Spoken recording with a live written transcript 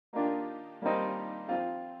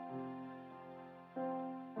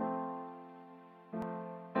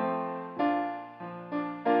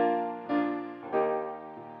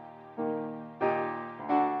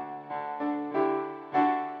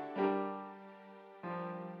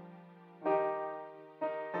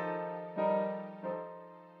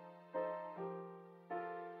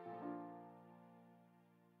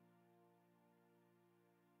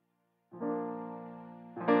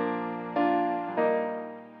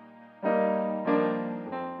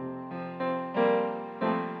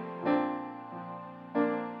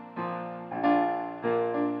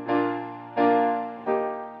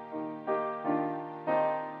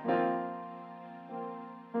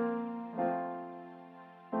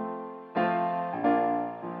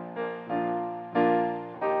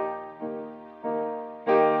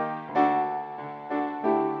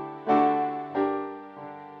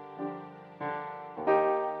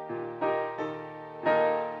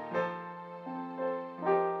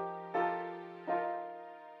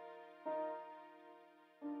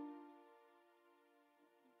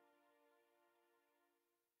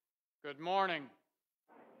Good morning.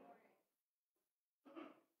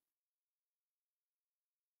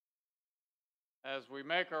 As we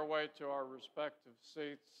make our way to our respective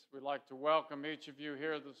seats, we'd like to welcome each of you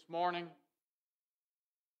here this morning.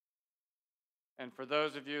 And for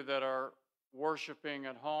those of you that are worshiping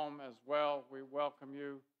at home as well, we welcome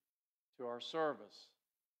you to our service.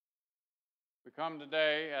 We come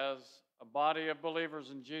today as a body of believers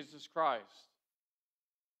in Jesus Christ.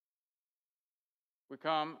 We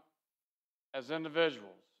come as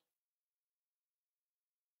individuals,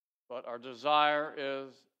 but our desire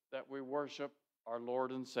is that we worship our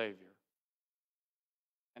Lord and Savior.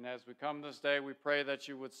 And as we come this day, we pray that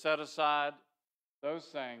you would set aside those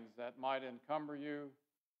things that might encumber you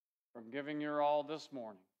from giving your all this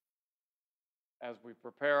morning as we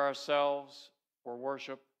prepare ourselves for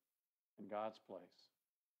worship in God's place.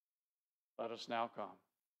 Let us now come.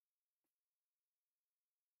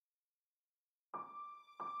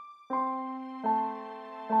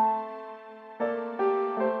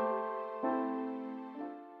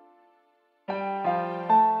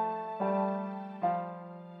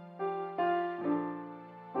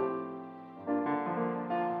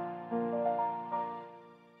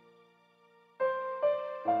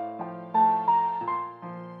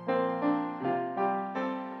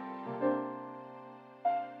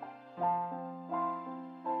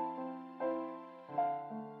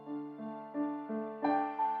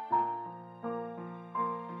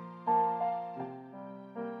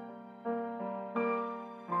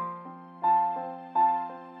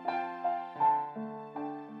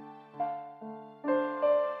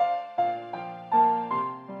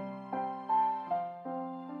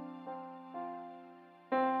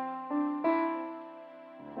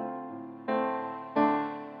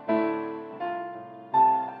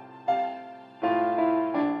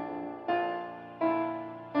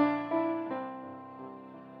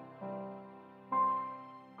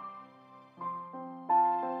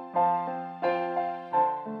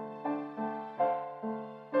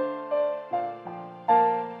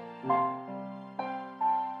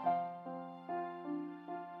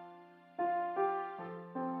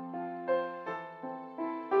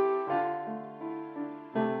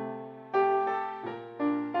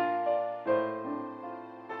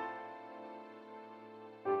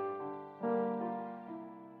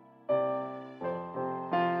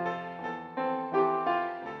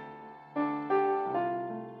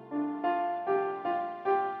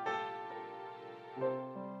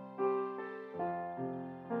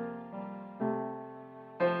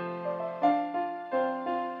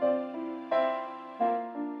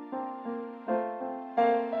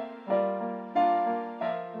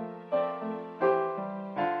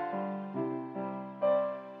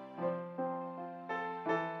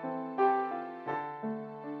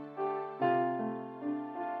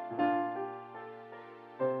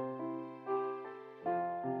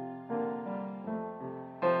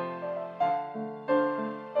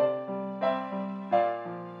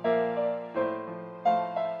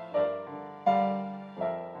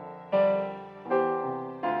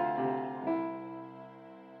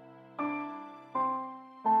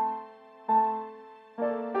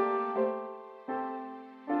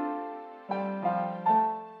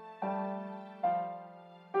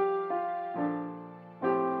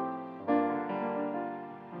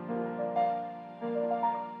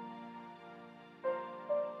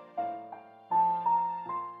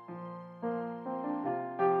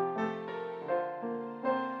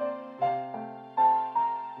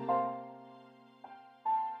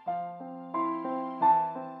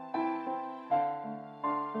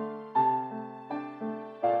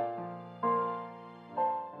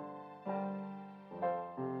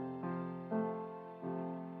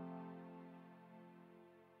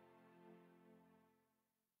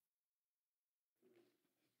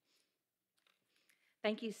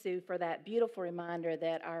 Thank you, Sue, for that beautiful reminder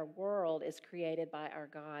that our world is created by our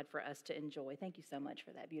God for us to enjoy. Thank you so much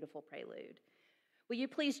for that beautiful prelude. Will you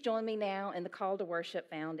please join me now in the call to worship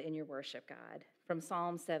found in your worship guide from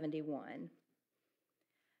Psalm 71.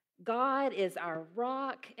 God is our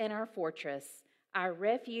rock and our fortress, our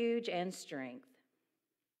refuge and strength.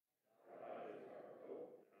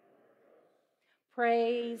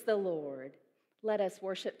 Praise the Lord. Let us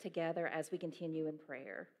worship together as we continue in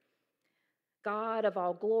prayer. God of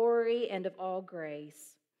all glory and of all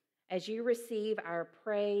grace, as you receive our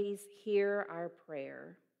praise, hear our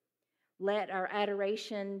prayer. Let our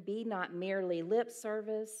adoration be not merely lip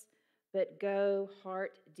service, but go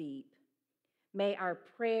heart deep. May our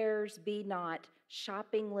prayers be not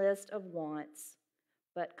shopping list of wants,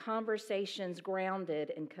 but conversations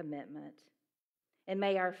grounded in commitment. And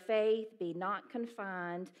may our faith be not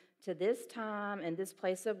confined to this time and this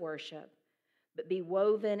place of worship, but be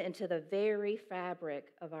woven into the very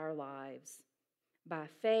fabric of our lives. By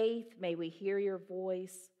faith, may we hear your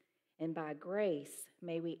voice, and by grace,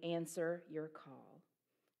 may we answer your call.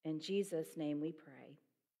 In Jesus' name we pray.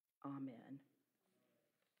 Amen.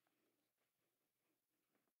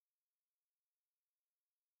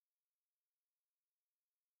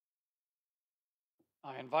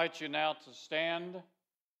 I invite you now to stand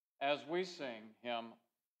as we sing hymn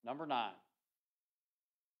number 9.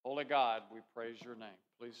 Holy God, we praise your name.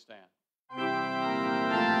 Please stand.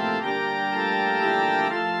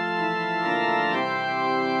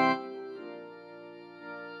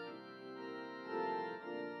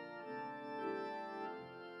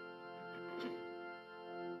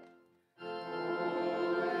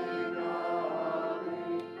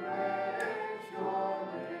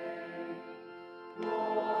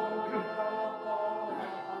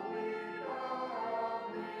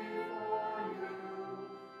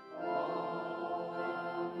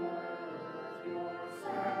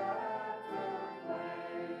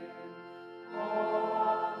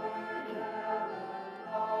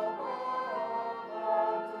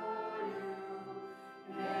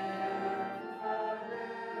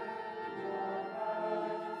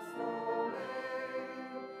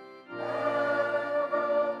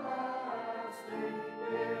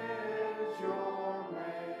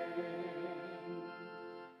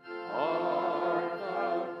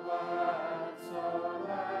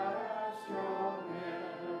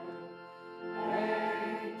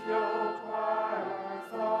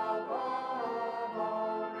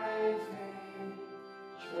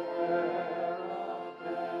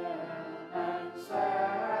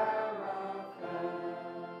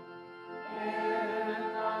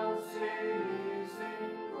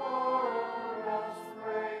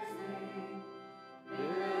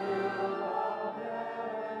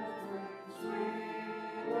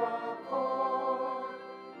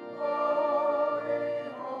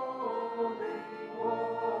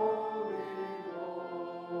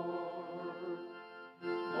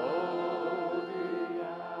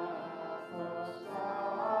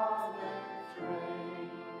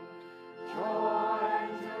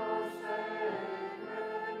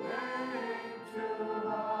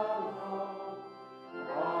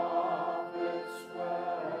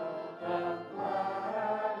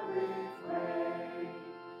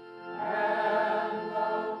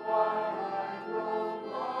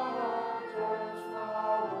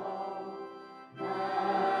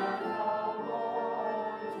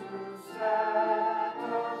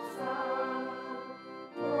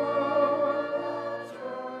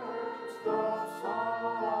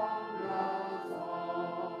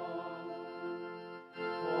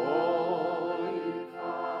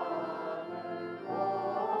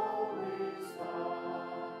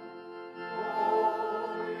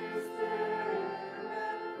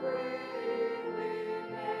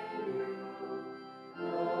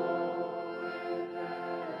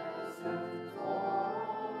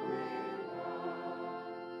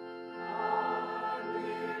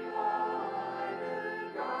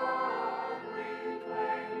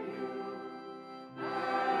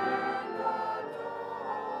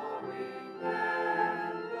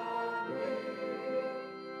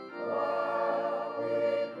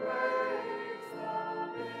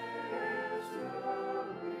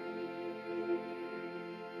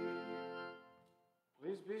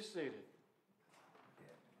 Please be seated.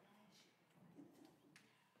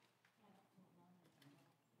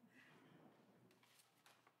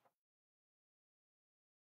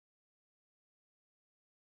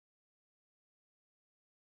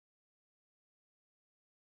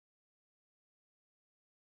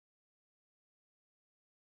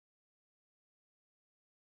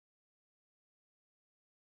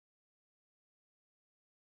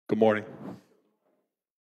 Good morning.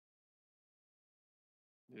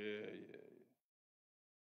 Yeah.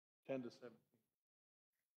 10 to 17.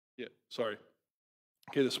 Yeah, sorry.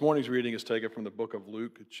 Okay, this morning's reading is taken from the book of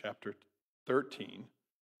Luke, chapter 13,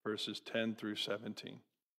 verses 10 through 17.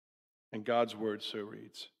 And God's word so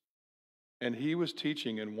reads, "And he was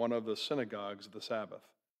teaching in one of the synagogues of the Sabbath.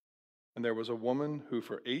 And there was a woman who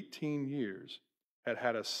for 18 years had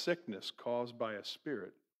had a sickness caused by a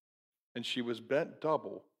spirit, and she was bent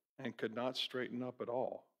double and could not straighten up at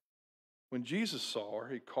all. When Jesus saw her,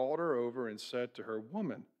 he called her over and said to her,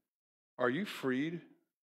 'Woman, are you freed?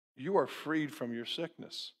 You are freed from your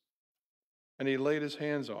sickness.' And he laid his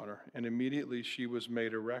hands on her, and immediately she was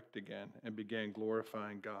made erect again and began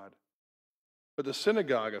glorifying God. But the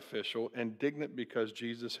synagogue official, indignant because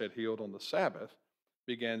Jesus had healed on the Sabbath,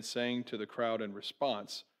 began saying to the crowd in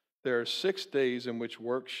response, There are 6 days in which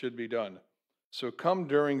work should be done. So come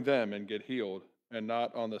during them and get healed, and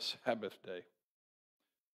not on the Sabbath day."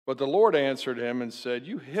 But the Lord answered him and said,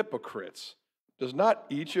 "You hypocrites! Does not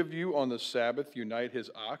each of you on the Sabbath unite his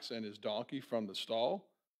ox and his donkey from the stall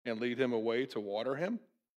and lead him away to water him?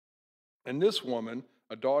 And this woman,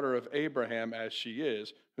 a daughter of Abraham as she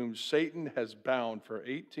is, whom Satan has bound for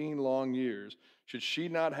 18 long years, should she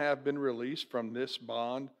not have been released from this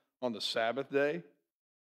bond on the Sabbath day?"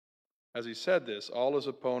 As he said this, all his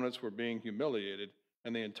opponents were being humiliated,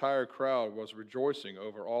 and the entire crowd was rejoicing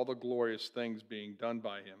over all the glorious things being done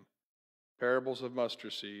by him. Parables of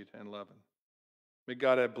mustard seed and leaven. May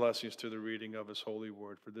God add blessings to the reading of his holy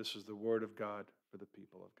word, for this is the word of God for the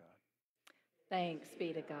people of God. Thanks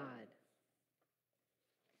be to God.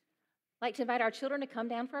 I'd like to invite our children to come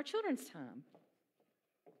down for our children's time.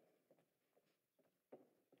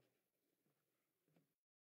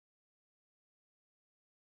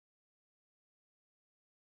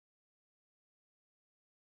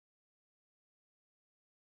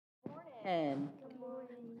 Morning. Good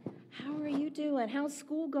morning. How are you doing? How's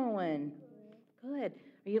school going? Good.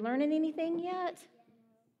 Are you learning anything yet?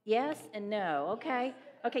 Yes and no. Okay.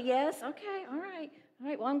 Okay, yes. Okay. All right. All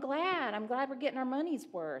right. Well, I'm glad. I'm glad we're getting our money's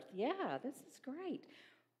worth. Yeah, this is great.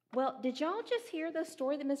 Well, did y'all just hear the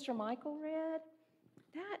story that Mr. Michael read?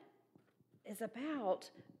 That is about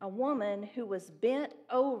a woman who was bent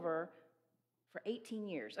over for 18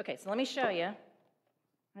 years. Okay, so let me show you. All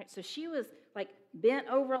right, so she was like bent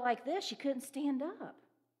over like this. She couldn't stand up.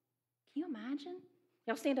 Can you imagine?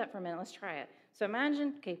 Y'all stand up for a minute. Let's try it. So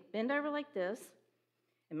imagine, okay, bend over like this.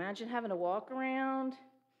 Imagine having to walk around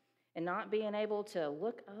and not being able to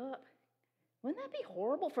look up. Wouldn't that be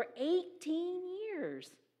horrible for 18 years?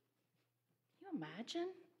 Can you imagine?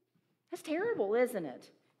 That's terrible, isn't it?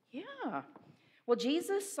 Yeah. Well,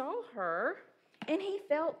 Jesus saw her and he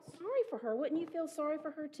felt sorry for her. Wouldn't you feel sorry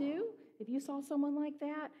for her too if you saw someone like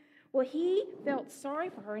that? Well, he felt sorry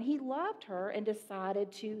for her and he loved her and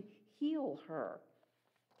decided to heal her.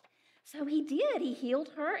 So he did. He healed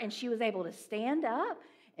her and she was able to stand up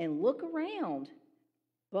and look around.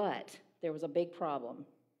 But there was a big problem.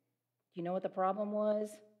 Do you know what the problem was?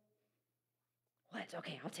 What?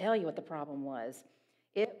 Okay, I'll tell you what the problem was.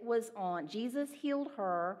 It was Jesus healed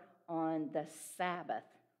her on the Sabbath.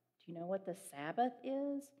 Do you know what the Sabbath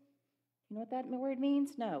is? You know what that word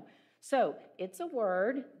means? No. So it's a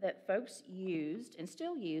word that folks used and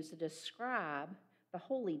still use to describe the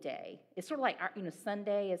holy day. It's sort of like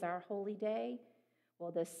Sunday is our holy day.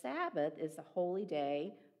 Well, the Sabbath is the holy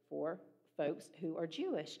day for folks who are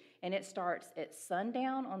Jewish. And it starts at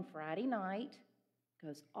sundown on Friday night,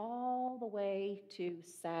 goes all the way to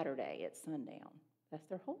Saturday at sundown. That's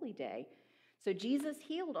their holy day. So Jesus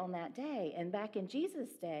healed on that day. And back in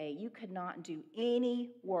Jesus' day, you could not do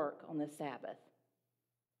any work on the Sabbath.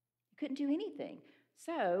 You couldn't do anything.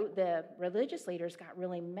 So the religious leaders got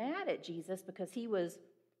really mad at Jesus because he was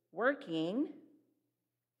working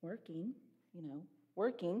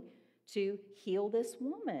to heal this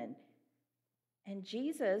woman. And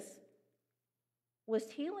Jesus was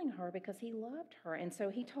healing her because he loved her. And so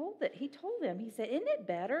he told them, he said, "Isn't it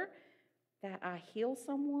better that I heal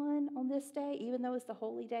someone on this day, even though it's the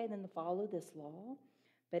holy day, than to follow this law?"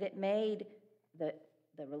 But it made the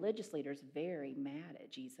religious leaders very mad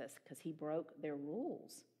at Jesus because he broke their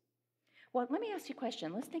rules. Well, let me ask you a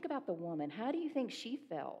question. Let's think about the woman. How do you think she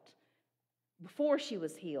felt before she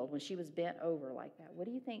was healed, when she was bent over like that? What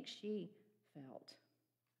do you think she felt?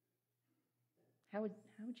 How would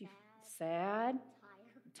you? Sad?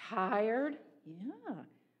 Tired? Yeah.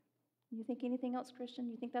 You think anything else,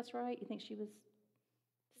 Christian? You think that's right? You think she was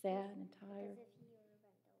sad and tired?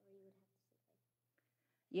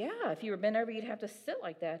 Yeah, if you were bent over, you'd have to sit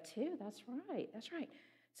like that too. That's right. That's right.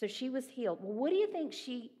 So she was healed. Well, what do you think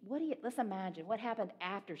let's imagine what happened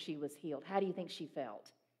after she was healed. How do you think she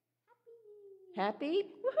felt? Happy?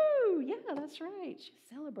 Woohoo! Yeah, that's right. She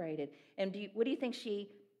celebrated. And what did she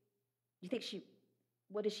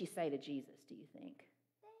say to Jesus, do you think?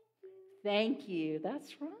 Thank you.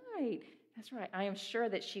 That's right. That's right. I am sure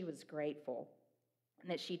that she was grateful and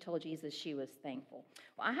that she told Jesus she was thankful.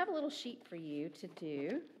 Well, I have a little sheet for you to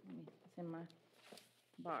do. It's in my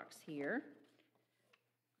box here.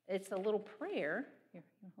 It's a little prayer. Here,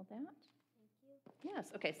 you want to hold that? Thank you.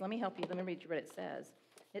 Yes. Okay, so let me help you. Let me read you what it says.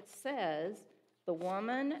 It says, "The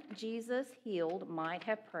woman Jesus healed might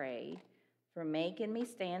have prayed, 'For making me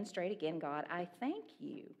stand straight again, God, I thank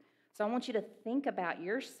you.'" So I want you to think about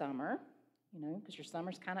your summer, because your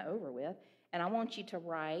summer's kind of over with, and I want you to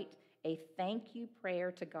write a thank you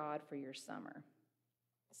prayer to God for your summer.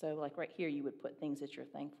 So like right here, you would put things that you're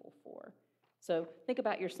thankful for. So think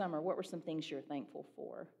about your summer. What were some things you're thankful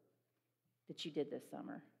for that you did this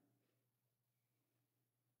summer?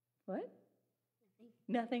 What?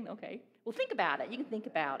 Nothing? Okay. Well, think about it. You can think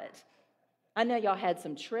about it. I know y'all had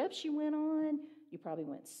some trips you went on. You probably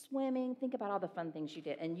went swimming. Think about all the fun things you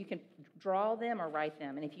did. And you can draw them or write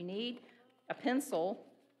them. And if you need a pencil,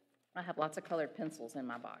 I have lots of colored pencils in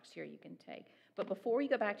my box here you can take. But before you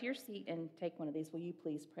go back to your seat and take one of these, will you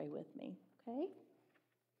please pray with me? Okay?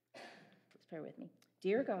 Please pray with me.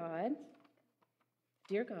 Dear God,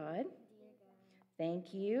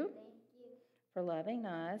 thank you for loving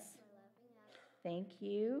us. Thank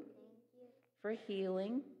you for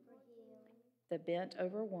healing the bent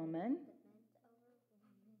over woman.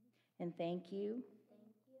 And thank you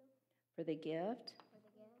for the gift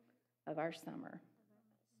of our summer.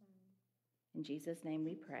 In Jesus' name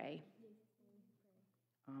we pray.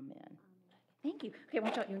 Amen. Thank you. Okay,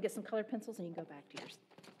 watch out. You can get some colored pencils and you can go back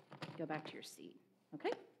to your seat. Okay?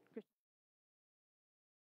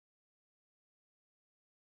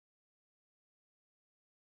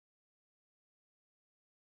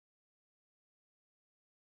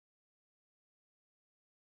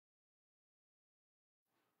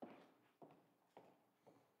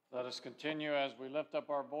 Let us continue as we lift up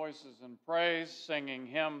our voices in praise, singing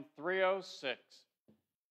hymn 306.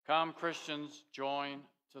 Come, Christians, join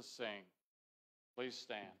to sing. Please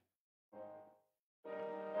stand.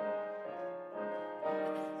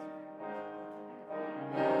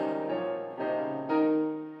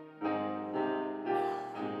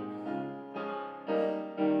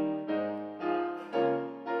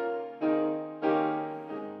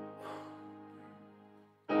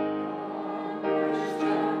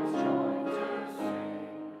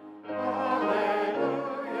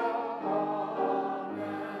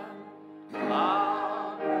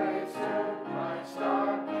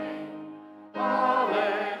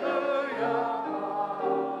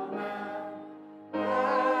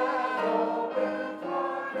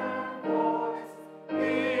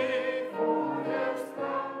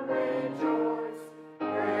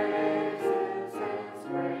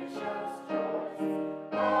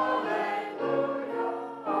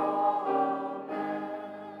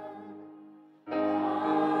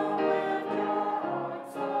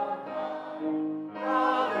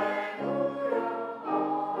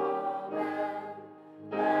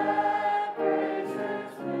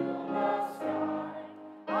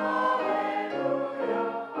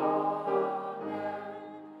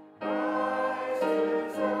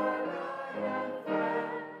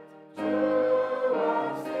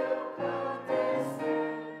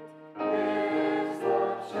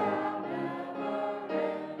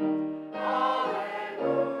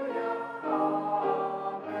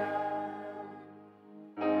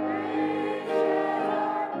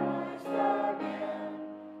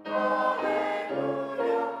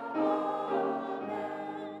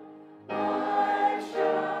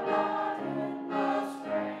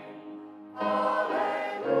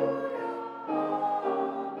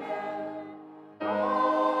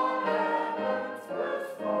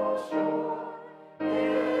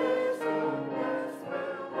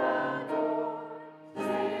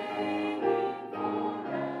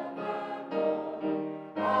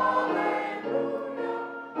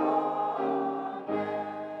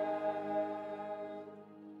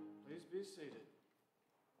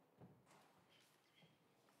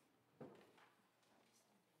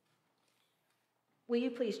 Will you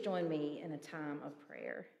please join me in a time of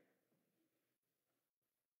prayer?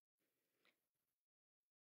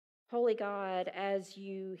 Holy God, as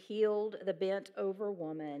you healed the bent over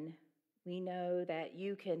woman, we know that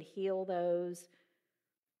you can heal those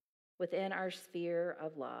within our sphere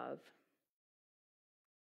of love.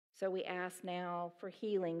 So we ask now for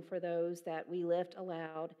healing for those that we lift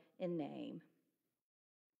aloud in name.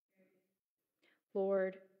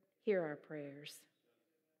 Lord, hear our prayers.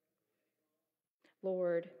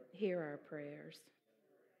 Lord, hear our prayers.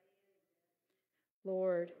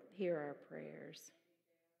 Lord, hear our prayers.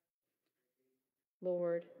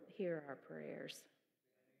 Lord, hear our prayers.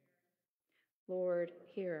 Lord,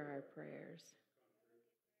 hear our prayers.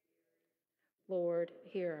 Lord,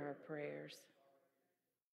 hear our prayers.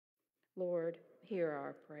 Lord, hear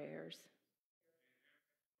our prayers.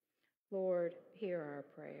 Lord, hear our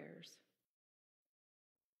prayers.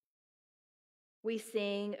 We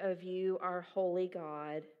sing of you, our holy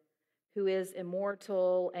God, who is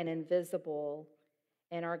immortal and invisible,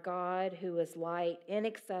 and our God who is light,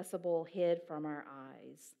 inaccessible, hid from our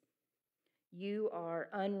eyes. You are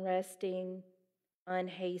unresting,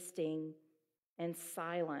 unhasting, and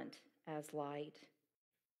silent as light.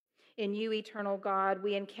 In you, eternal God,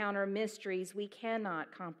 we encounter mysteries we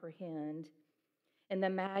cannot comprehend. and the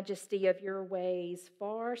majesty of your ways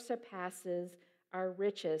far surpasses our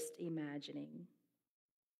richest imagining.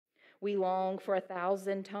 We long for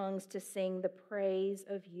 1,000 tongues to sing the praise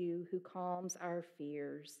of you who calms our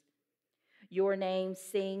fears. Your name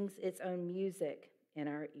sings its own music in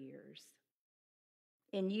our ears.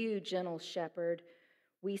 In you, gentle shepherd,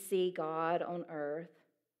 we see God on earth.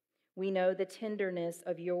 We know the tenderness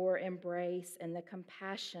of your embrace and the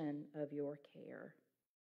compassion of your care.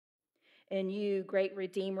 In you, great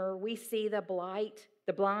Redeemer, we see the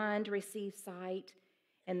blind receive sight,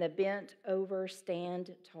 and the bent over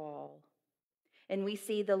stand tall. And we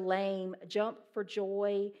see the lame jump for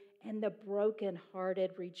joy, and the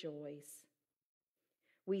brokenhearted rejoice.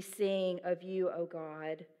 We sing of you, O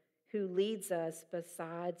God, who leads us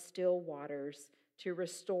beside still waters to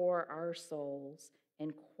restore our souls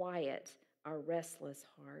and quiet our restless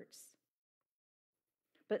hearts.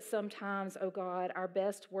 But sometimes, O God, our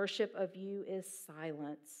best worship of you is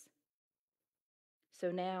silence. So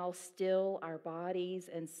now, still our bodies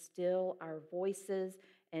and still our voices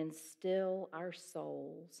and still our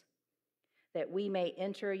souls, that we may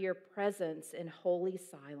enter your presence in holy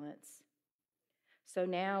silence. So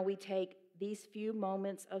now we take these few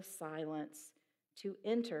moments of silence to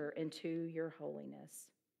enter into your holiness.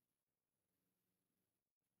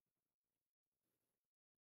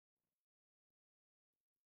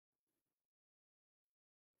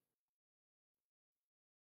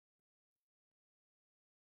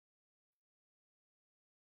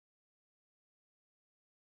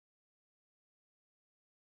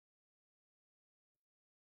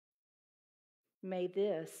 May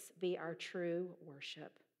this be our true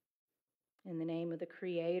worship. In the name of the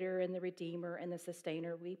Creator and the Redeemer and the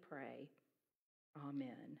Sustainer, we pray.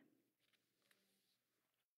 Amen.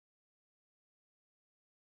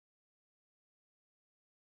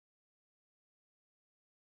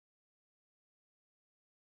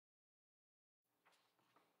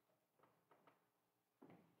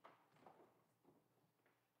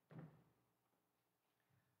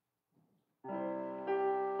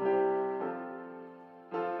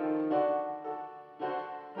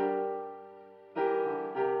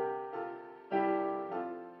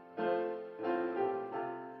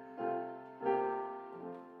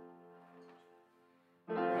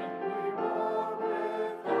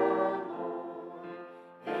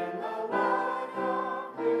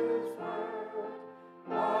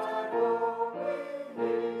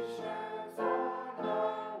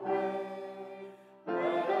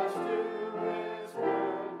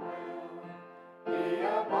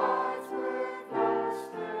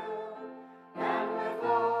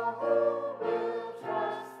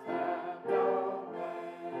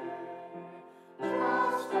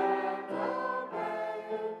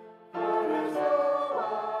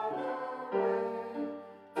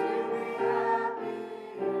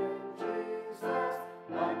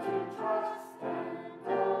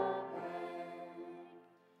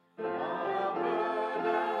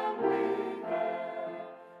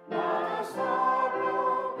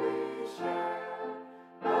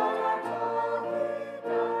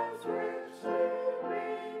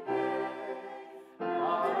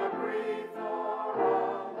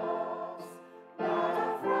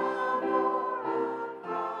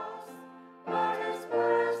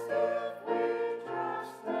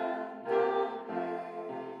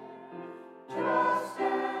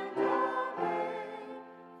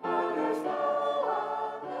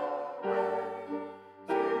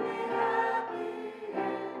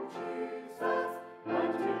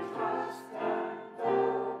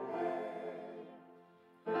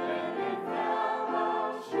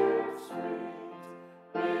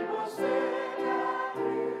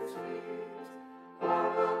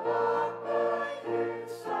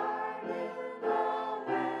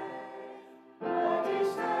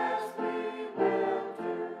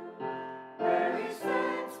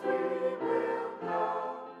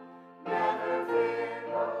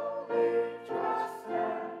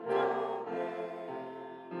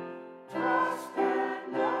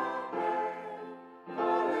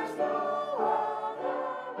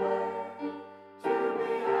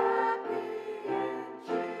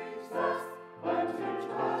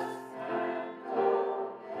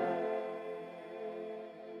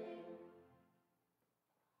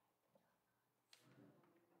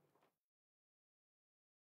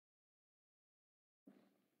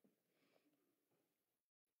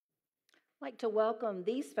 I'd like to welcome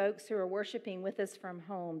these folks who are worshiping with us from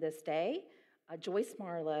home this day. Joyce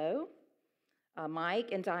Marlowe, Mike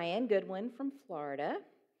and Diane Goodwin from Florida,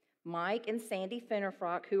 Mike and Sandy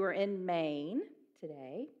Finnerfrock, who are in Maine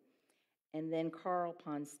today, and then Carl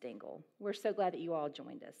Ponstingle. We're so glad that you all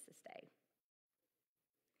joined us this day.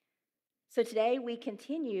 So today we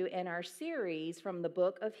continue in our series from the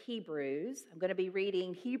book of Hebrews. I'm going to be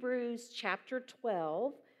reading Hebrews chapter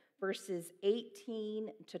 12, verses 18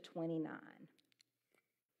 to 29.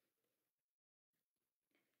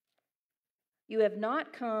 You have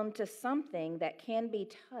not come to something that can be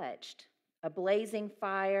touched, a blazing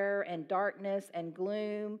fire and darkness and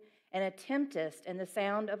gloom, and a tempest and the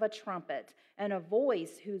sound of a trumpet, and a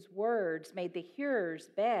voice whose words made the hearers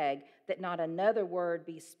beg that not another word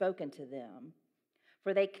be spoken to them.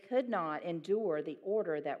 For they could not endure the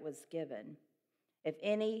order that was given. If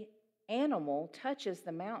any animal touches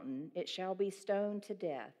the mountain, it shall be stoned to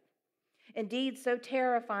death. Indeed, so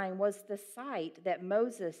terrifying was the sight that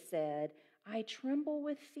Moses said, I tremble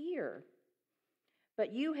with fear.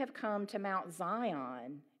 But you have come to Mount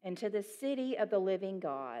Zion and to the city of the living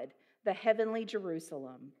God, the heavenly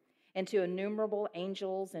Jerusalem, and to innumerable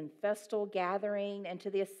angels in festal gathering, and to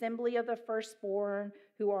the assembly of the firstborn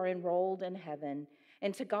who are enrolled in heaven,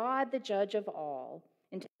 and to God the judge of all,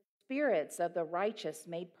 and to the spirits of the righteous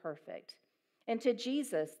made perfect, and to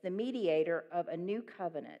Jesus, the mediator of a new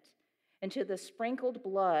covenant, and to the sprinkled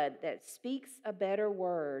blood that speaks a better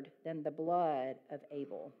word than the blood of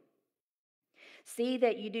Abel. See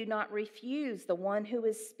that you do not refuse the one who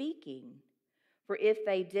is speaking. For if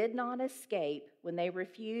they did not escape when they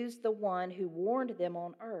refused the one who warned them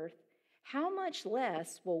on earth, how much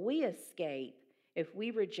less will we escape if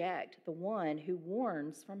we reject the one who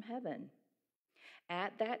warns from heaven?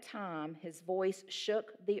 At that time his voice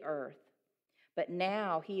shook the earth, but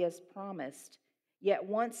now he has promised, yet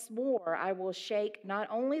once more I will shake not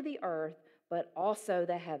only the earth, but also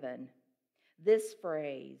the heaven. This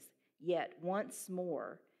phrase, yet once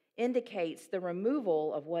more, indicates the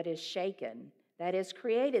removal of what is shaken, that is,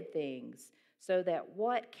 created things, so that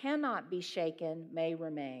what cannot be shaken may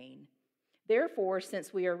remain. Therefore,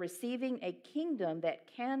 since we are receiving a kingdom that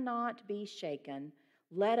cannot be shaken,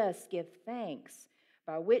 let us give thanks,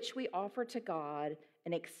 by which we offer to God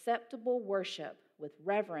an acceptable worship with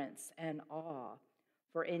reverence and awe.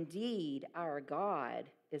 For indeed, our God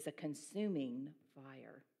is a consuming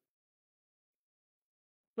fire.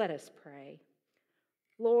 Let us pray.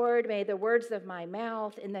 Lord, may the words of my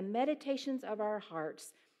mouth and the meditations of our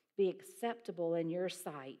hearts be acceptable in your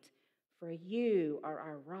sight, for you are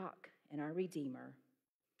our rock and our Redeemer.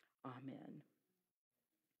 Amen.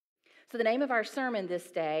 So the name of our sermon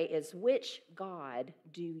this day is, Which God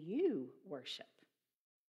Do You Worship?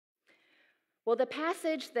 Well, the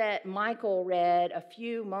passage that Michael read a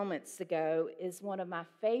few moments ago is one of my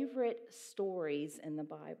favorite stories in the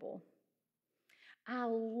Bible. I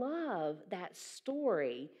love that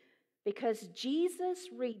story because Jesus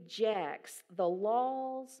rejects the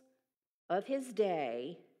laws of his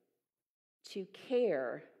day to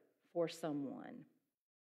care for someone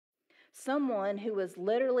who was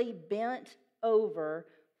literally bent over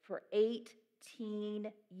for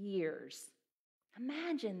 18 years.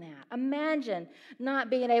 Imagine that. Imagine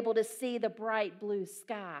not being able to see the bright blue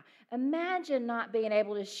sky. Imagine not being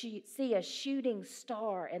able to see a shooting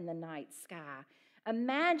star in the night sky.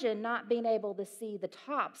 Imagine not being able to see the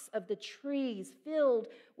tops of the trees filled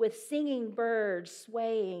with singing birds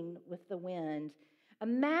swaying with the wind.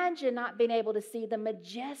 Imagine not being able to see the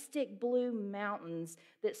majestic blue mountains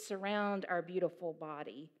that surround our beautiful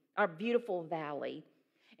valley.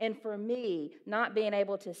 And for me, not being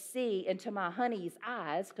able to see into my honey's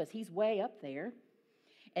eyes, because he's way up there,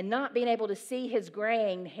 and not being able to see his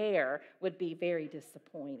graying hair would be very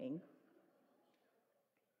disappointing.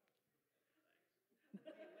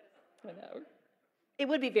 I know. It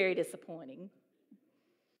would be very disappointing.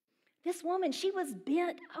 This woman, she was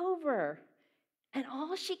bent over, and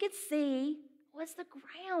all she could see was the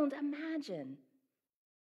ground. Imagine.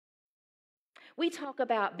 We talk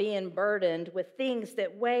about being burdened with things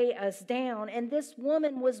that weigh us down, and this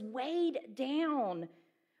woman was weighed down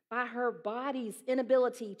by her body's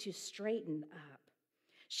inability to straighten up.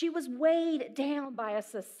 She was weighed down by a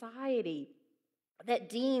society that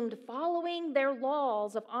deemed following their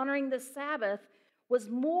laws of honoring the Sabbath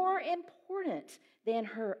was more important than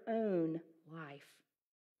her own life.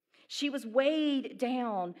 She was weighed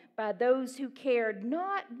down by those who cared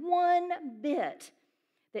not one bit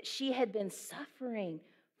that she had been suffering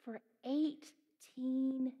for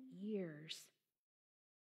 18 years.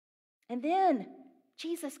 And then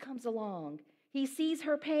Jesus comes along. He sees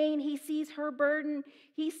her pain, he sees her burden,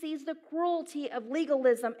 he sees the cruelty of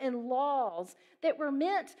legalism and laws that were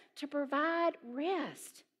meant to provide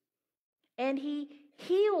rest. And he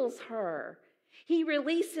heals her. He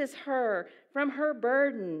releases her from her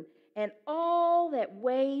burden and all that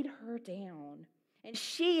weighed her down. And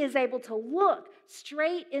she is able to look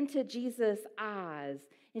straight into Jesus' eyes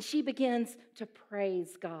and she begins to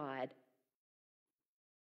praise God.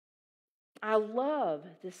 I love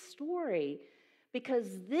this story because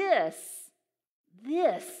this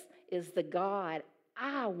is the God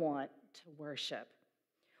I want to worship.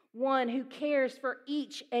 One who cares for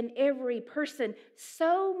each and every person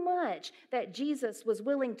so much that Jesus was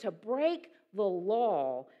willing to break the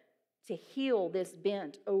law to heal this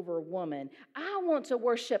bent over woman. I want to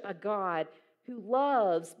worship a God who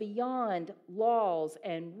loves beyond laws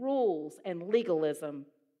and rules and legalism.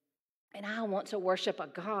 And I want to worship a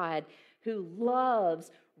God who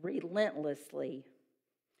loves relentlessly.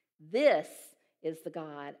 This is the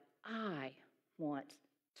God I want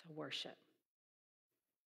to worship.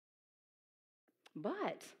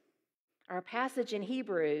 But our passage in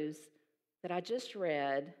Hebrews that I just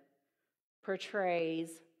read portrays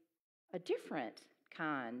a different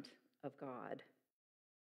kind of God.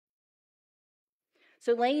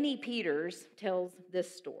 So Lainey Peters tells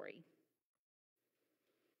this story.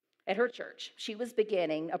 At her church, she was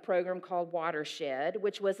beginning a program called Watershed,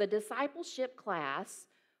 which was a discipleship class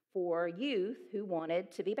for youth who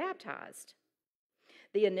wanted to be baptized.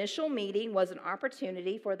 The initial meeting was an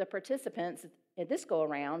opportunity for the participants at this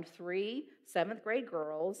go-around, 3 7th-grade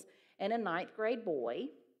girls and a 9th-grade boy.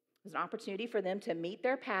 It was an opportunity for them to meet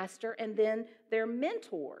their pastor and then their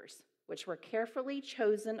mentors, which were carefully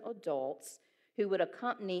chosen adults who would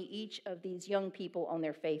accompany each of these young people on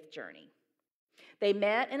their faith journey. They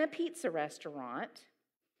met in a pizza restaurant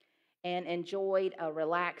and enjoyed a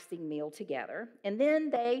relaxing meal together, and then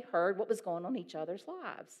they heard what was going on in each other's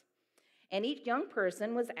lives. And each young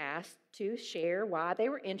person was asked to share why they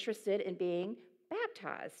were interested in being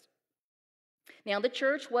baptized. Now, the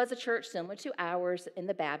church was a church similar to ours in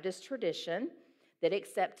the Baptist tradition that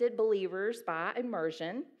accepted believers by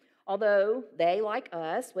immersion, although they, like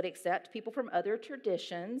us, would accept people from other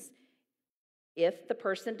traditions if the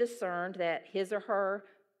person discerned that his or her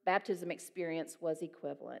baptism experience was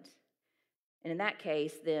equivalent. And in that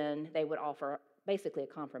case, then they would offer basically a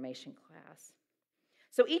confirmation class.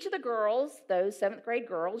 So each of the girls, those 7th-grade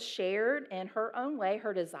girls, shared in her own way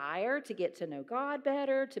her desire to get to know God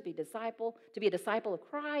better, to be a disciple of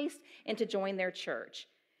Christ, and to join their church.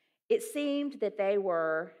 It seemed that they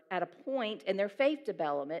were at a point in their faith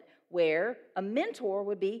development where a mentor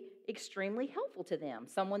would be extremely helpful to them,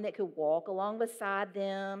 someone that could walk along beside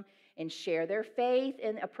them and share their faith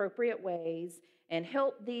in appropriate ways and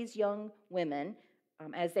help these young women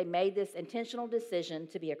as they made this intentional decision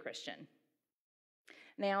to be a Christian.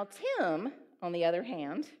 Now, Tim, on the other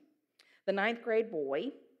hand, the 9th-grade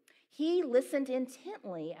boy, he listened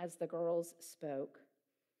intently as the girls spoke.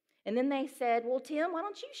 And then they said, "Well, Tim, why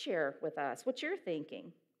don't you share with us what you're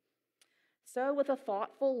thinking?" So with a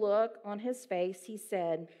thoughtful look on his face, he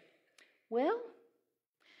said, "Well,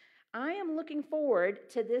 I am looking forward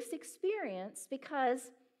to this experience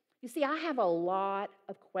because, you see, I have a lot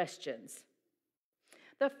of questions.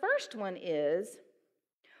 The first one is,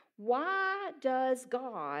 why does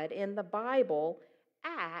God in the Bible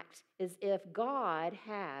act as if God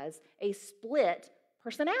has a split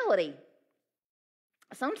personality?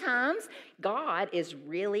 Sometimes God is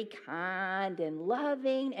really kind and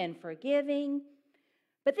loving and forgiving,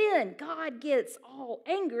 but then God gets all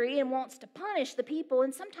angry and wants to punish the people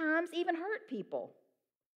and sometimes even hurt people."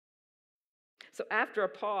 So after a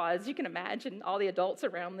pause, you can imagine all the adults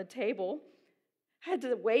around the table had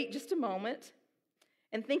to wait just a moment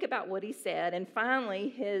and think about what he said. And finally,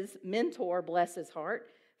 his mentor, bless his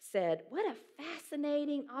heart, said, "What a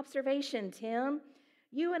fascinating observation, Tim.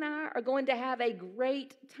 You and I are going to have a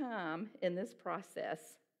great time in this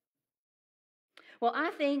process." Well,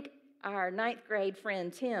 I think our 9th-grade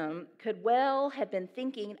friend Tim could well have been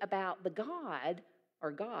thinking about the God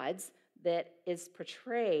or gods that is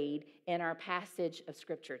portrayed in our passage of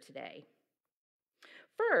Scripture today.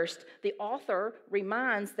 First, the author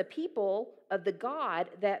reminds the people of the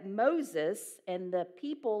God that Moses and the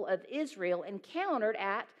people of Israel encountered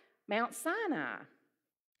at Mount Sinai.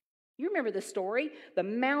 You remember the story? The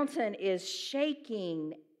mountain is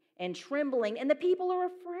shaking and trembling, and the people are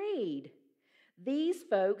afraid. These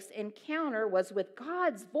folks' encounter was with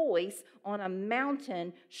God's voice on a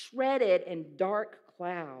mountain shredded in dark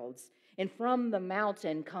clouds. And from the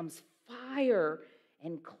mountain comes fire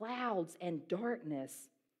and clouds and darkness.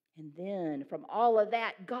 And then from all of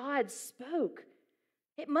that, God spoke.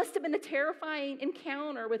 It must have been a terrifying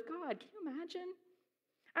encounter with God. Can you imagine?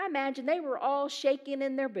 I imagine they were all shaking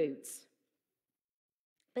in their boots.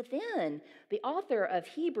 But then the author of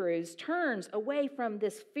Hebrews turns away from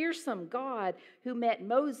this fearsome God who met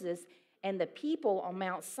Moses and the people on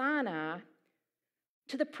Mount Sinai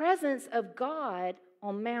to the presence of God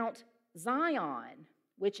on Mount Zion,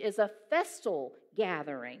 which is a festal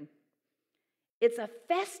gathering. It's a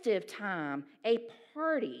festive time, a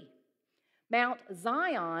party. Mount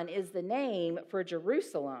Zion is the name for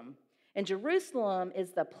Jerusalem, and Jerusalem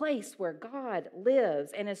is the place where God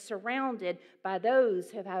lives and is surrounded by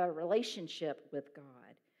those who have a relationship with God.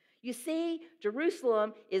 You see,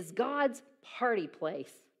 Jerusalem is God's party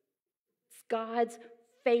place. It's God's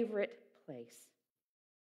favorite place.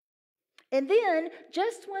 And then,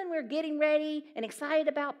 just when we're getting ready and excited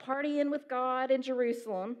about partying with God in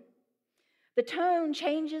Jerusalem, the tone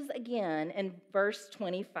changes again in verse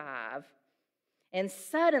 25. And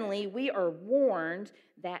suddenly we are warned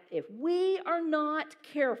that if we are not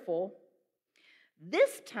careful,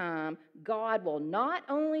 this time God will not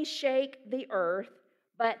only shake the earth,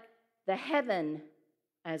 but the heaven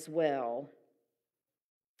as well.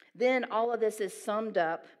 Then all of this is summed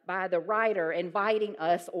up by the writer inviting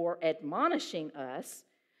us or admonishing us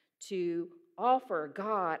to offer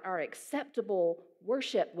God our acceptable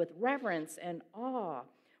worship with reverence and awe,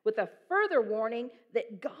 with a further warning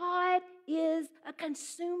that God is a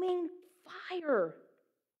consuming fire.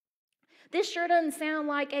 This sure doesn't sound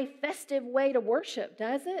like a festive way to worship,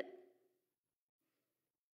 does it?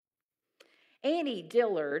 Annie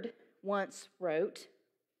Dillard once wrote,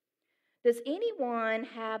 "Does anyone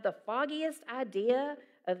have the foggiest idea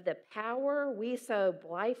of the power we so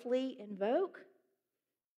blithely invoke?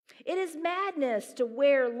 It is madness to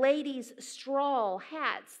wear ladies' straw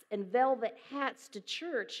hats and velvet hats to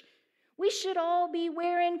church. We should all be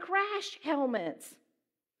wearing crash helmets.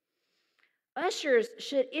 Ushers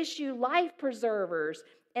should issue life preservers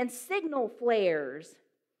and signal flares.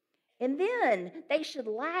 And then they should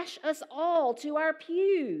lash us all to our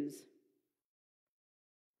pews.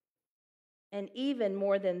 And even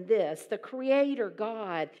more than this, the Creator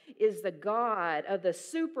God is the God of the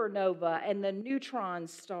supernova and the neutron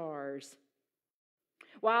stars.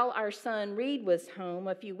 While our son Reed was home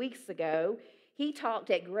a few weeks ago, he talked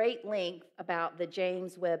at great length about the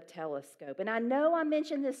James Webb Telescope. And I know I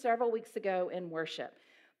mentioned this several weeks ago in worship,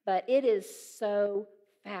 but it is so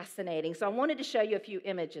fascinating. So I wanted to show you a few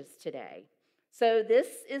images today. So this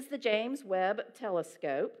is the James Webb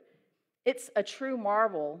Telescope. It's a true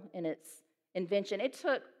marvel in its invention. It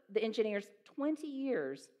took the engineers 20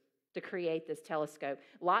 years to create this telescope.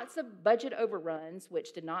 Lots of budget overruns,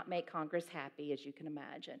 which did not make Congress happy, as you can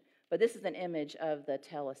imagine. But this is an image of the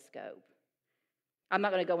telescope. I'm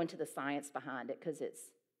not going to go into the science behind it because it's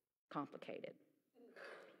complicated.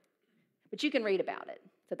 But you can read about it.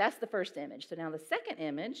 So that's the first image. So now the second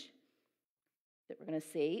image that we're going to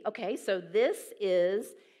see. Okay, so this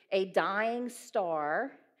is a dying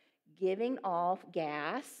star giving off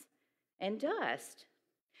gas and dust.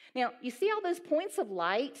 Now, you see all those points of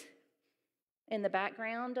light in the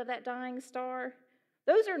background of that dying star?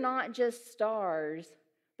 Those are not just stars.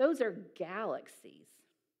 Those are galaxies.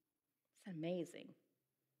 It's amazing.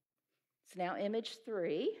 So now image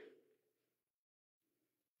 3.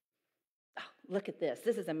 Oh, look at this.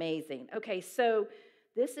 This is amazing. Okay, so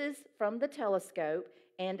this is from the telescope,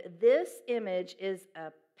 and this image is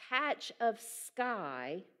a patch of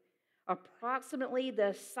sky approximately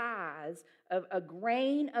the size of a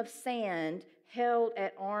grain of sand held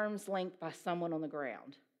at arm's length by someone on the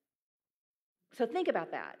ground. So think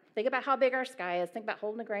about that. Think about how big our sky is. Think about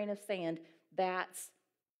holding a grain of sand. That's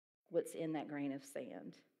what's in that grain of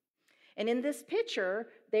sand. And in this picture,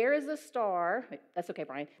 there is a star. That's okay,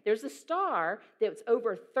 Brian. There's a star that's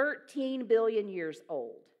over 13 billion years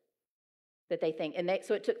old that they think.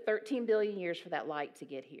 So it took 13 billion years for that light to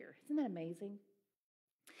get here. Isn't that amazing?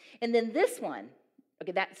 And then this one,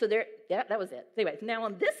 okay, that was it. Anyway, now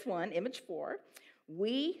on this one, image 4,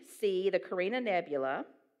 we see the Carina Nebula,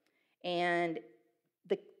 and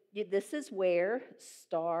this is where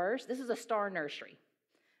stars, this is a star nursery.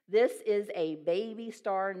 This is a baby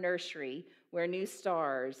star nursery where new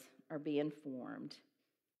stars are being formed.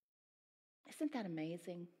 Isn't that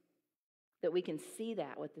amazing that we can see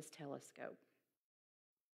that with this telescope?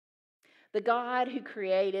 The God who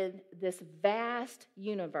created this vast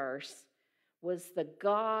universe was the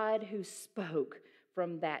God who spoke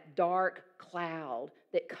from that dark cloud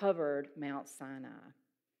that covered Mount Sinai.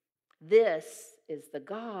 This is the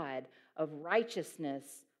God of righteousness,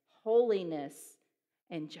 holiness,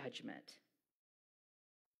 and judgment.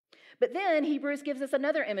 But then Hebrews gives us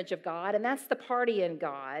another image of God, and that's the partying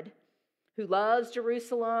God who loves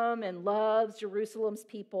Jerusalem and loves Jerusalem's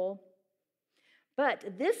people.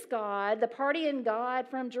 But this God, the partying God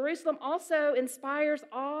from Jerusalem, also inspires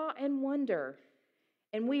awe and wonder.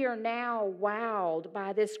 And we are now wowed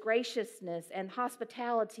by this graciousness and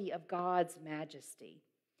hospitality of God's majesty.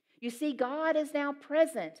 You see, God is now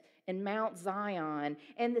present in Mount Zion,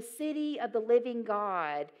 and the city of the living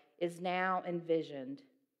God is now envisioned.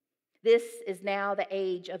 This is now the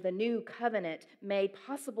age of the new covenant made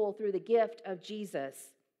possible through the gift of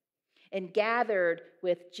Jesus. And gathered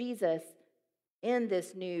with Jesus in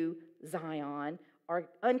this new Zion are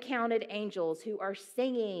uncounted angels who are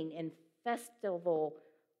singing in festival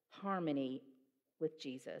harmony with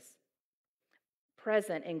Jesus.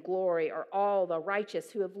 Present in glory are all the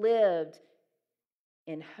righteous who have lived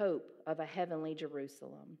in hope of a heavenly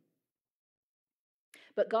Jerusalem.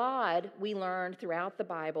 But God, we learned throughout the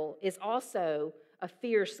Bible, is also a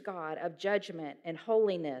fierce God of judgment and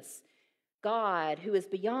holiness. God, who is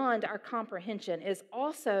beyond our comprehension, is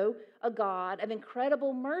also a God of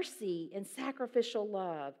incredible mercy and sacrificial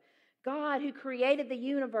love. God, who created the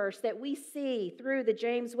universe that we see through the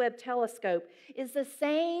James Webb Telescope, is the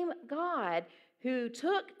same God who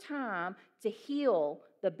took time to heal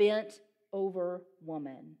the bent-over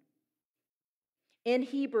woman. In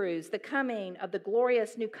Hebrews, the coming of the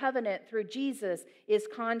glorious new covenant through Jesus is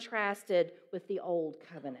contrasted with the old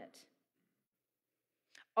covenant.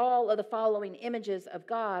 All of the following images of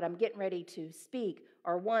God I'm getting ready to speak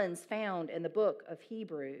are ones found in the book of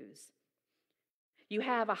Hebrews. You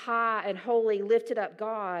have a high and holy, lifted up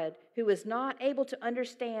God who is not able to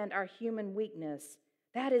understand our human weakness.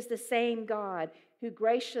 That is the same God who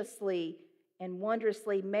graciously and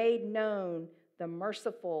wondrously made known the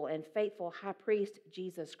merciful and faithful high priest,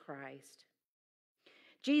 Jesus Christ.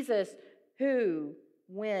 Jesus, who,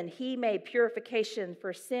 when he made purification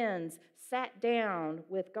for sins, sat down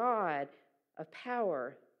with God of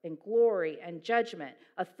power and glory and judgment,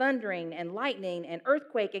 of thundering and lightning and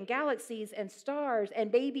earthquake and galaxies and stars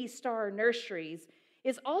and baby star nurseries,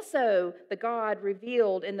 is also the God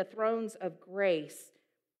revealed in the thrones of grace,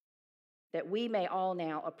 that we may all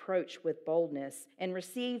now approach with boldness and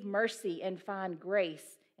receive mercy and find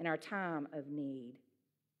grace in our time of need.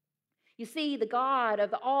 You see, the God of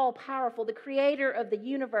the all-powerful, the creator of the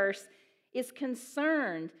universe, is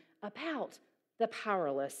concerned about the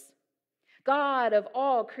powerless. God of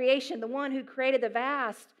all creation, the one who created the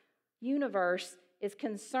vast universe, is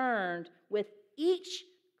concerned with each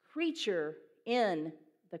creature in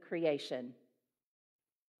the creation.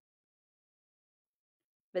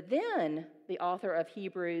 But then the author of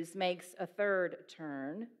Hebrews makes a third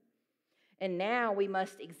turn, and now we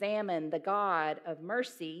must examine the God of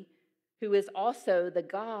mercy, who is also the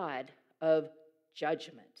God of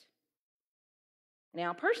judgment.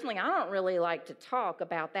 Now, personally, I don't really like to talk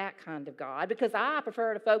about that kind of God because I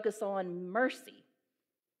prefer to focus on mercy.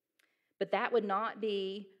 But that would not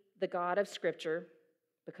be the God of Scripture,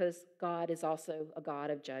 because God is also a God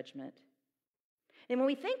of judgment. And when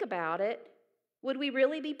we think about it, would we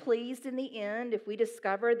really be pleased in the end if we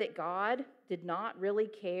discovered that God did not really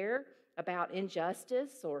care about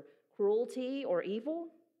injustice or cruelty or evil?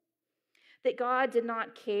 That God did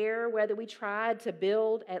not care whether we tried to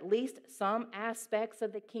build at least some aspects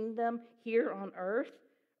of the kingdom here on earth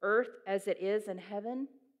as it is in heaven?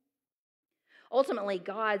 Ultimately,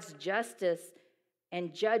 God's justice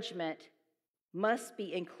and judgment must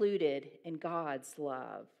be included in God's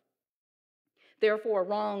love. Therefore,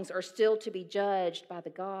 wrongs are still to be judged by the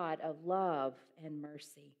God of love and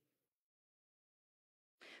mercy.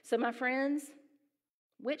 So, my friends,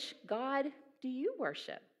 which God do you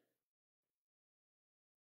worship?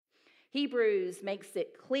 Hebrews makes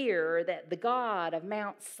it clear that the God of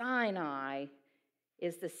Mount Sinai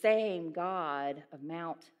is the same God of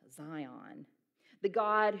Mount Zion. The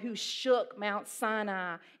God who shook Mount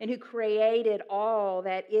Sinai and who created all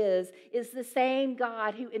that is the same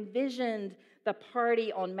God who envisioned the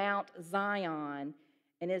party on Mount Zion,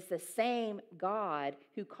 and is the same God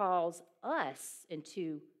who calls us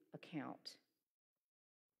into account.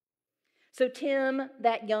 So Tim,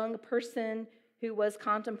 that young person who was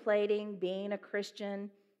contemplating being a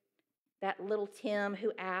Christian, that little Tim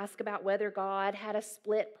who asked about whether God had a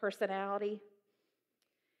split personality,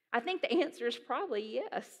 I think the answer is probably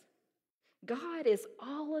yes. God is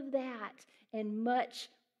all of that and much,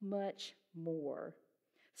 much more.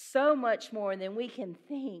 So much more than we can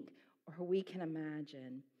think or we can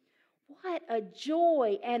imagine. What a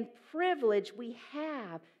joy and privilege we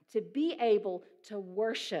have to be able to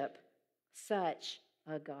worship such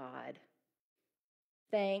a God.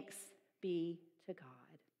 Thanks be to God.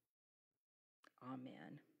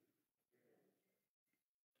 Amen.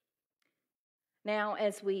 Now,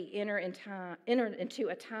 as we enter into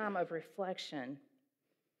a time of reflection,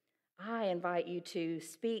 I invite you to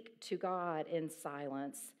speak to God in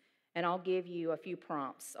silence, and I'll give you a few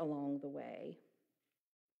prompts along the way.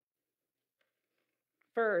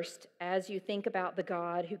 First, as you think about the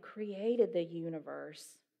God who created the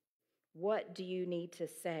universe, what do you need to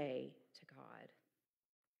say to God?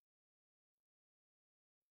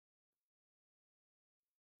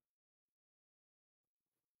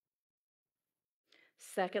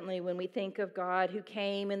 Secondly, when we think of God who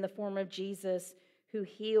came in the form of Jesus, who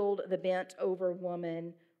healed the bent over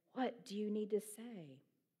woman, what do you need to say?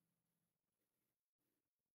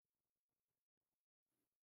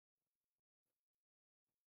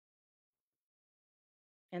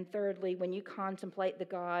 And thirdly, when you contemplate the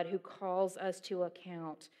God who calls us to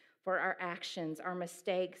account for our actions, our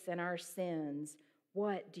mistakes, and our sins,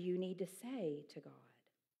 what do you need to say to God?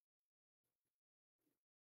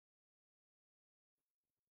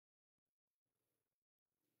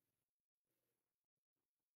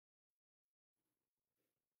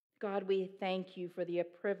 God, we thank you for the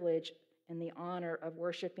privilege and the honor of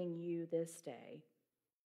worshiping you this day.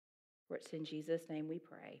 For it's in Jesus' name we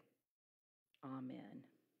pray. Amen.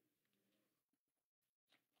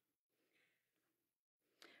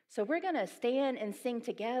 So we're going to stand and sing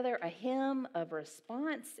together a hymn of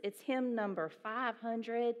response. It's hymn number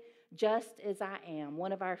 500, Just As I Am,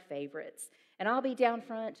 one of our favorites. And I'll be down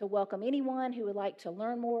front to welcome anyone who would like to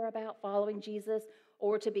learn more about following Jesus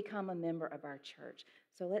or to become a member of our church.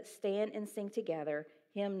 So let's stand and sing together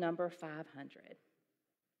hymn number 500.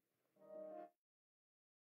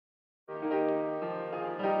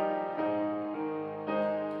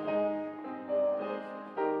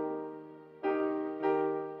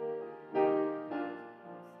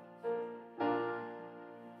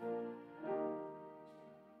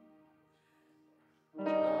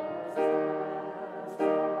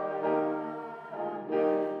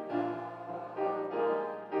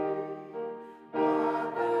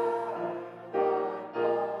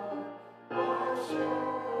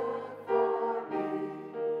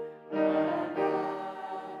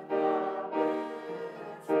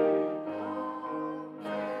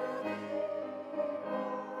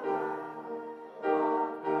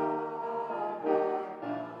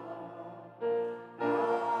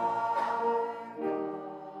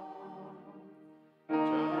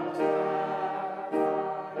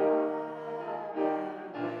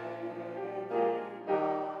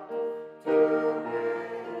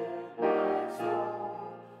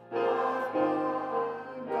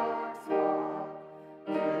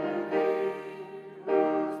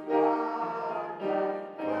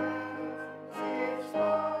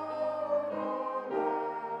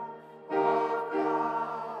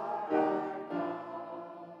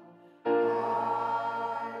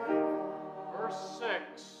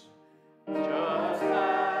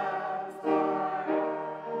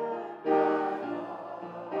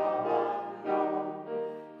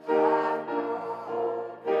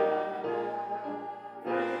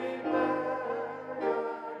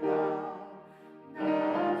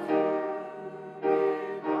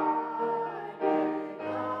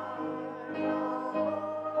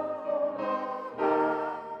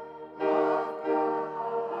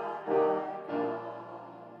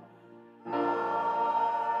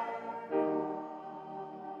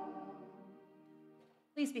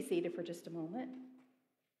 Please be seated for just a moment.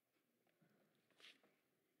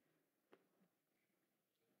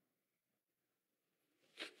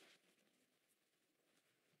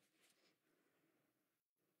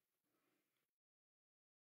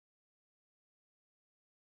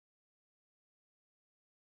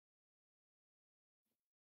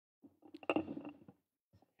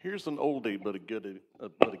 Here's an oldie but a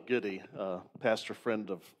goodie. Pastor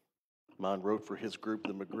friend of mine wrote for his group,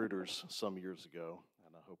 the Magruders, some years ago,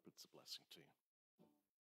 and I hope it's a blessing to you.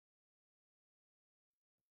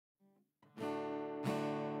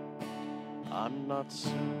 I'm not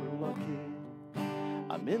super lucky.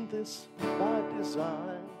 I'm in this by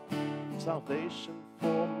design. Salvation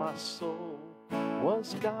for my soul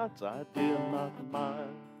was God's idea, not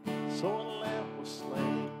mine. So a lamb was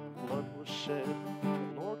slain, blood was shed.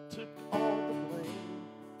 The Lord took all the blame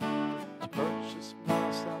to purchase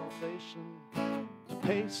my salvation, to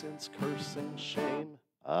pay sin's curse and shame.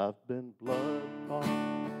 I've been blood bought,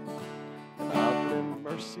 and I've been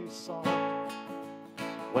mercy sought.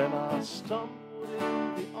 When I stumbled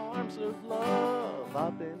in the arms of love,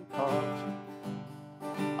 I've been caught.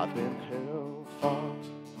 I've been hell fought,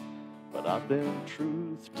 but I've been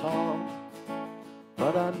truth taught.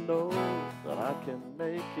 But I know that I can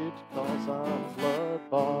make it 'cause I'm blood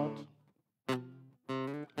bought.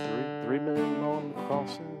 Three men on the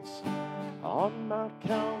crosses on Mount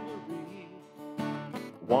Calvary.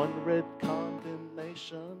 One read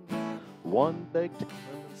condemnation, one begged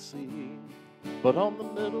clemency. But on the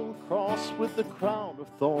middle cross with the crown of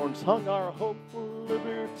thorns hung our hope for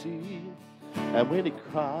liberty. And when he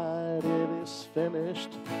cried, "It is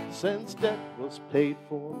finished," sin's debt was paid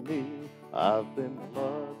for me. I've been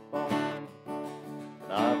blood bought, and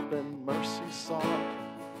I've been mercy sought.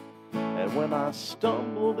 And when I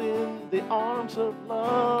stumbled in the arms of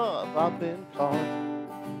love, I've been caught.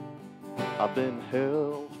 I've been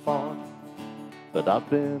hell fought, but I've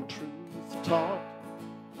been truth taught.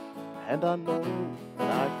 And I know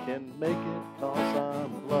that I can make it 'cause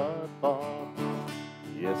I'm blood bought.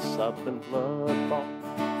 Yes, I've been blood bought.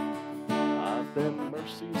 I've been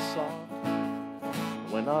mercy sought.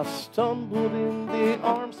 When I stumbled in the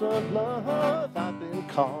arms of love, I've been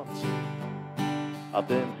caught. I've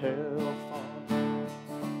been hell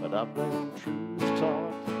fought, but I've been truth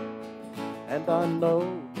taught. And I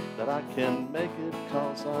know that I can make it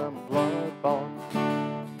 'cause I'm blood bought.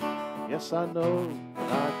 Yes, I know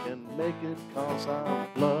that I can make it 'cause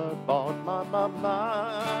I'm blood bought.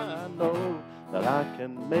 I know that I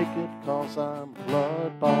can make it 'cause I'm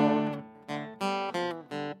blood bought.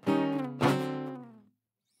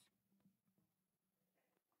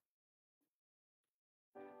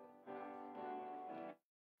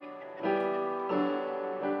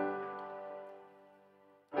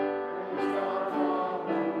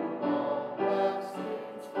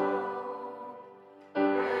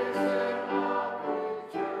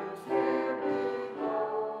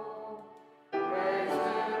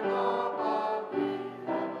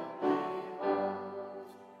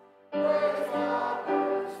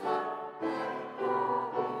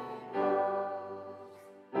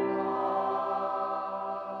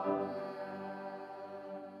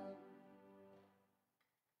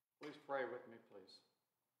 Please pray with me, please.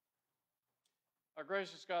 Our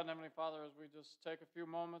gracious God and Heavenly Father, as we just take a few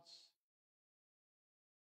moments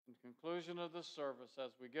in conclusion of this service,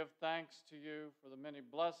 as we give thanks to you for the many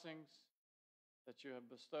blessings that you have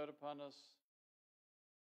bestowed upon us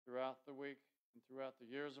throughout the week and throughout the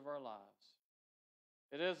years of our lives.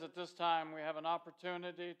 It is at this time we have an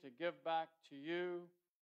opportunity to give back to you,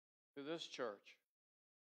 to this church.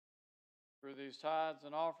 Through these tithes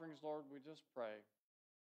and offerings, Lord, we just pray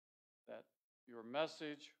that your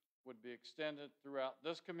message would be extended throughout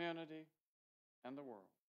this community and the world.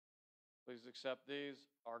 Please accept these,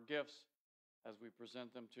 our gifts, as we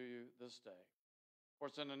present them to you this day. For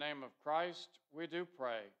it's in the name of Christ we do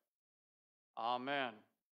pray. Amen.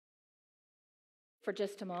 For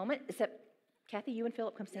just a moment, except Kathy, you and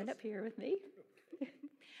Philip come stand up here with me.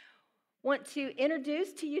 Want to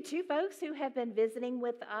introduce to you two folks who have been visiting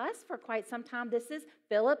with us for quite some time. This is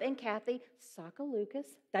Philip and Kathy Sakalukas.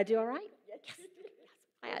 Did I do all right? Yes.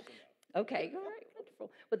 Glad. Okay, all right,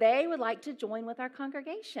 wonderful. Well, they would like to join with our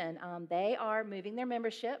congregation. They are moving their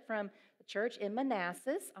membership from the church in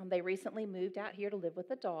Manassas. They recently moved out here to live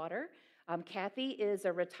with a daughter. Kathy is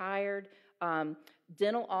a retired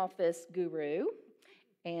dental office guru.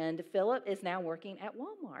 And Philip is now working at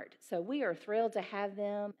Walmart. So we are thrilled to have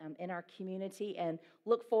them in our community and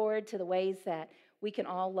look forward to the ways that we can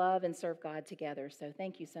all love and serve God together. So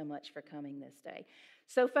thank you so much for coming this day.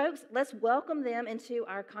 So folks, let's welcome them into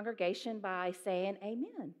our congregation by saying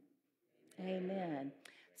amen. Amen.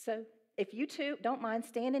 So if you two don't mind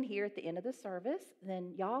standing here at the end of the service,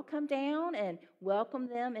 then y'all come down and welcome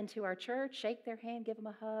them into our church, shake their hand, give them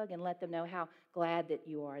a hug, and let them know how glad that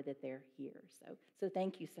you are that they're here. So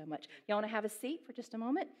thank you so much. Y'all want to have a seat for just a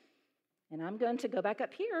moment? And I'm going to go back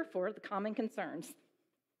up here for the common concerns.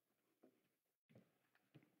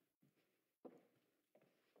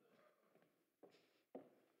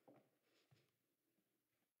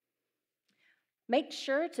 Make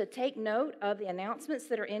sure to take note of the announcements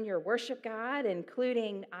that are in your worship guide,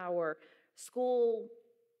 including our school,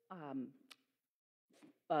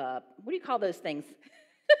 what do you call those things?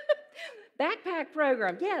 Backpack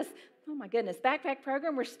program, yes. Oh my goodness, backpack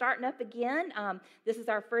program, we're starting up again. This is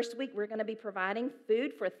our first week. We're going to be providing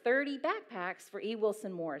food for 30 backpacks for E.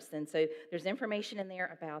 Wilson Morrison. So there's information in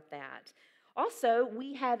there about that. Also,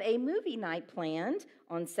 we have a movie night planned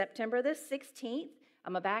on September the 16th.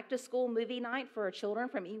 A back-to-school movie night for our children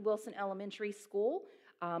from E. Wilson Elementary School,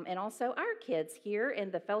 and also our kids here in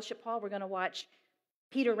the fellowship hall. We're going to watch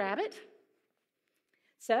Peter Rabbit.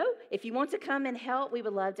 So if you want to come and help, we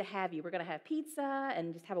would love to have you. We're going to have pizza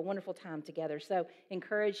and just have a wonderful time together. So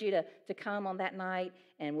encourage you to come on that night,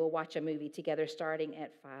 and we'll watch a movie together starting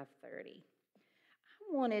at 5:30.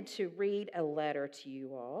 I wanted to read a letter to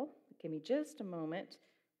you all. Give me just a moment to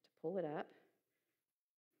pull it up.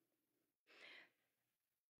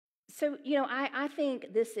 So, I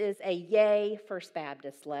think this is a yay First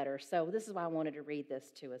Baptist letter. So this is why I wanted to read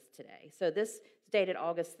this to us today. So this is dated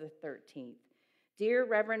August the 13th. Dear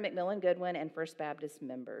Reverend McMillan Goodwin and First Baptist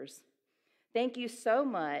members, thank you so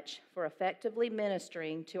much for effectively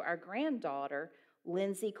ministering to our granddaughter,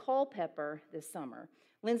 Lindsay Culpepper, this summer.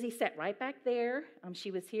 Lindsay sat right back there.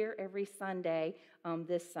 She was here every Sunday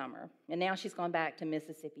this summer, and now she's gone back to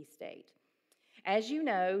Mississippi State. As you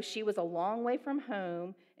know, she was a long way from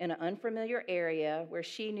home in an unfamiliar area where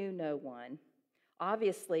she knew no one.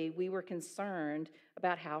 Obviously, we were concerned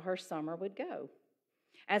about how her summer would go.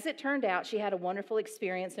 As it turned out, she had a wonderful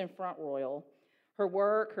experience in Front Royal. Her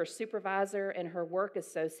work, her supervisor, and her work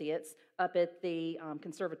associates up at the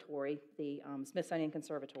conservatory, the Smithsonian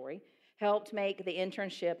Conservatory, helped make the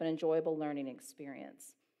internship an enjoyable learning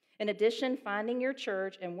experience. In addition, finding your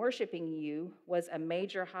church and worshiping you was a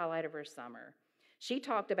major highlight of her summer. She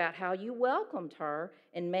talked about how you welcomed her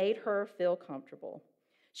and made her feel comfortable.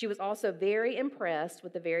 She was also very impressed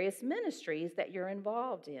with the various ministries that you're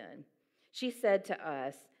involved in. She said to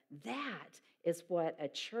us, "That is what a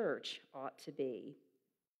church ought to be."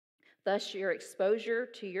 Thus, your exposure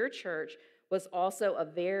to your church was also a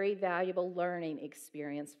very valuable learning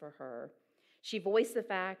experience for her. She voiced the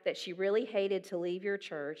fact that she really hated to leave your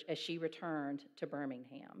church as she returned to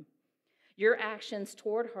Birmingham. Your actions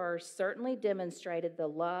toward her certainly demonstrated the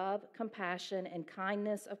love, compassion, and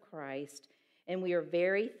kindness of Christ, and we are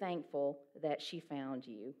very thankful that she found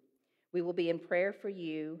you. We will be in prayer for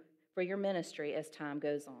you, for your ministry as time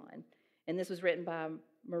goes on. And this was written by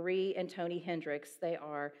Marie and Tony Hendricks. They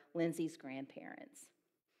are Lindsay's grandparents.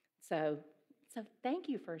 So thank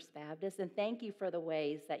you, First Baptist, and thank you for the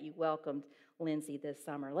ways that you welcomed Lindsay this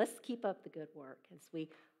summer. Let's keep up the good work as we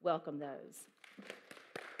welcome those.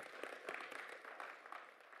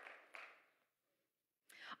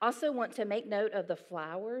 Also want to make note of the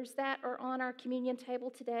flowers that are on our communion table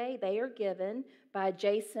today. They are given by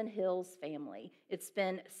Jason Hill's family. It's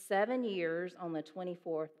been 7 years on the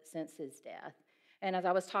 24th since his death. And as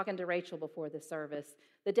I was talking to Rachel before the service,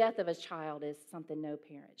 the death of a child is something no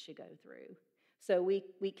parent should go through. So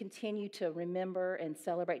we continue to remember and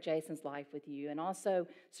celebrate Jason's life with you and also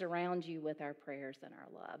surround you with our prayers and our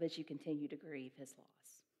love as you continue to grieve his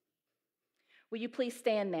loss. Will you please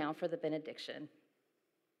stand now for the benediction?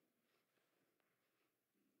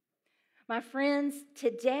 My friends,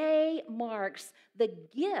 today marks the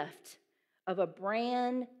gift of a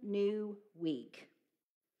brand new week.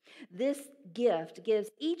 This gift gives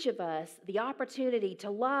each of us the opportunity to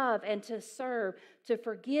love and to serve, to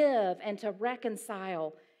forgive and to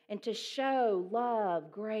reconcile, and to show love,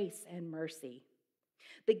 grace, and mercy.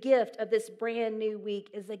 The gift of this brand new week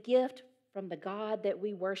is a gift from the God that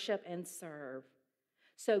we worship and serve.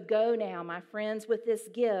 So go now, my friends, with this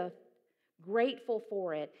gift, grateful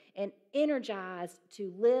for it, and energized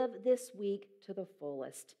to live this week to the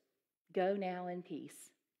fullest. Go now in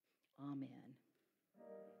peace. Amen.